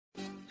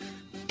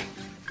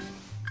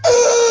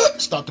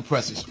start the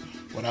presses.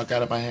 What I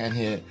got in my hand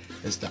here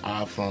is the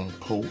iPhone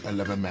Pro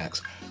 11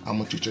 Max. I'm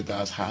gonna teach you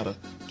guys how to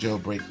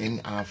jailbreak any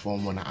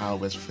iPhone on the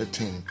iOS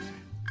 15.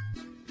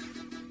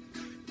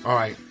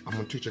 Alright, I'm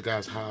gonna teach you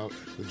guys how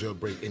to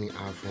jailbreak any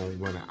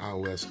iPhone on the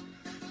iOS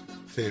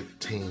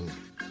 15.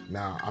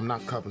 Now, I'm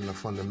not covering the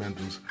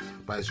fundamentals,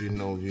 but as you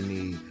know, you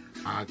need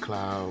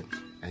iCloud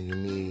and you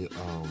need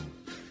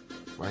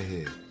right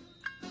here,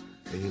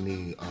 and you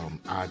need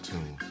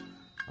iTunes.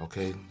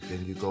 Okay,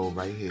 then you go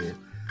right here.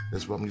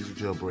 This is what I'm using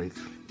to jailbreak.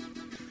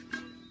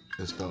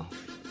 It's the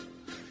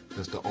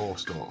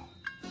All-Star.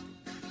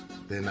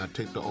 Then I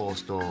take the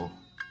All-Star,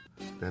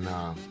 then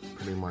I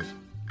pretty much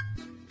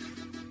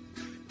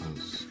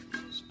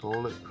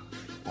install it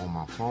on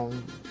my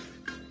phone.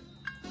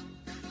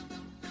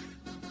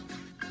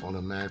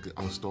 Automatically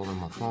installing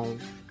my phone,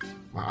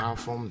 my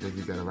iPhone. Then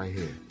you got it right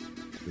here.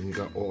 Then you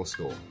got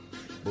All-Star.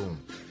 Boom.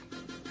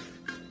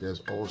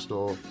 There's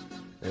All-Star,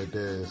 and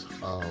there's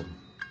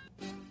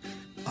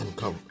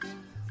Uncovered.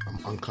 I'm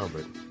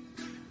uncovered.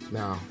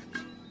 Now,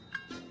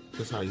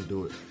 this is how you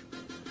do it.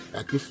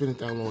 After you finish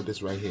download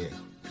this right here,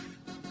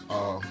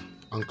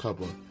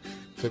 Uncover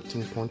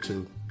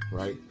 15.2,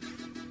 right?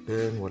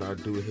 Then what I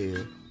do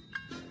here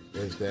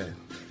is that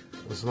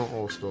it's not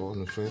All-Star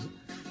and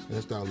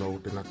it's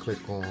download. Then I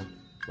click on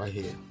right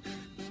here.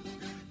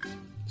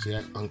 See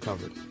that?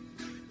 Uncovered.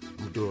 I'm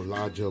gonna do a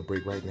live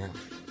jailbreak right now.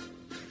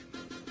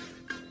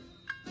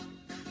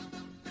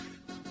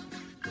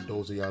 For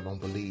those of y'all don't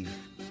believe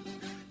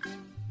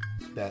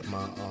that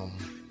my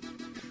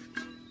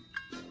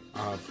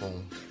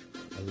iPhone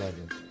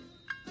 11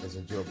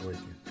 isn't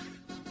jailbreaking.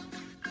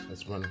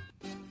 It's running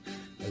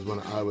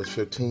iOS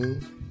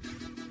 15.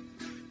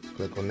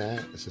 Click on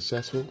that. It's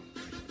successful.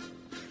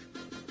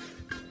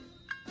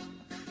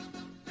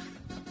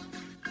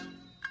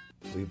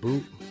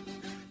 Reboot.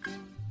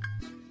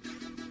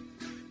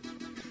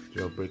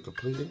 Jailbreak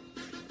completed.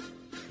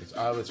 It's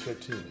iOS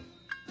 15.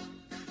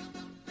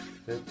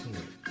 15.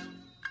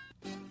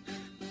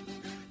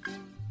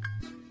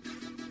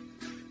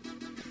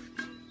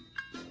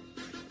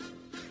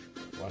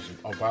 Watch it.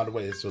 Oh, by the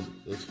way, it's a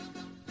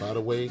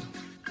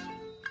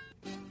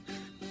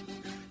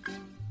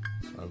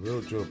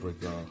real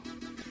jailbreak, y'all.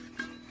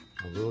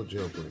 A real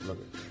jailbreak. Look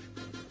at it.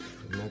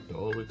 Connect it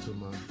all the way to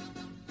my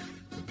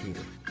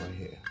computer right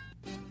here.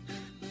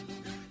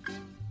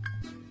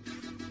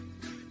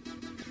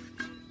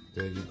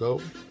 There you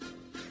go.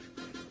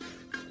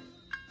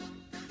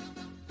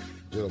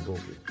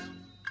 Jailbroken.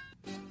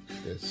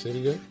 There's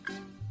Cydia.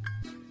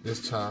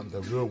 This time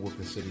the real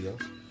working Cydia.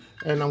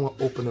 And I'm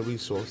gonna open the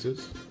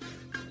resources.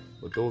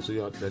 But those of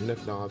y'all that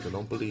that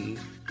don't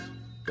believe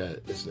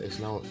that it's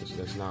not.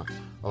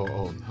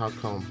 Oh, how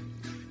come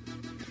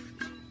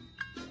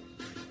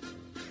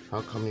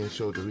you didn't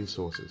show the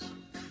resources?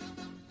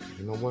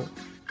 You know what?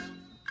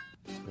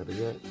 Better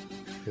yet,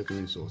 here's the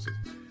resources.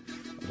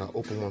 And I'll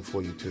open one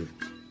for you too.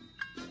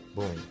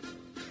 Boom.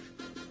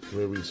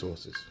 Real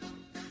resources.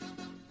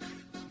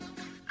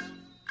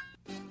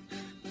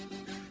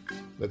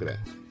 Look at that.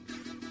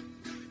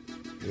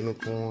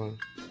 Unicorn.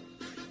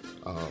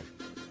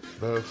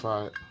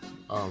 Verified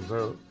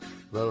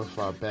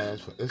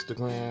badge for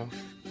Instagram.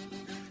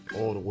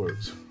 All the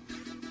works.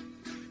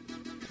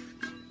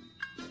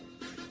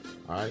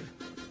 Alright.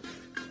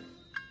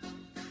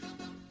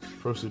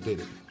 First who did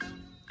it.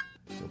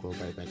 We'll go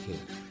right back here.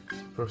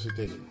 First who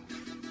did it.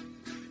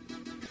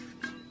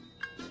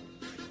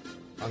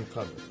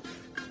 Uncovered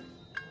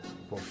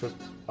for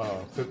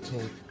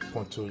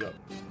 15.2. Yep.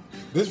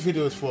 This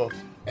video is for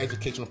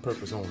educational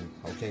purpose only.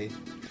 Okay,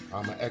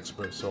 I'm an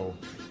expert, so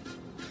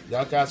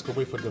y'all guys can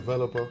wait for the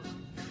developer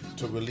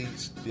to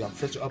release the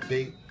official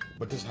update.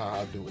 But this is how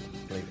I do it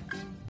later.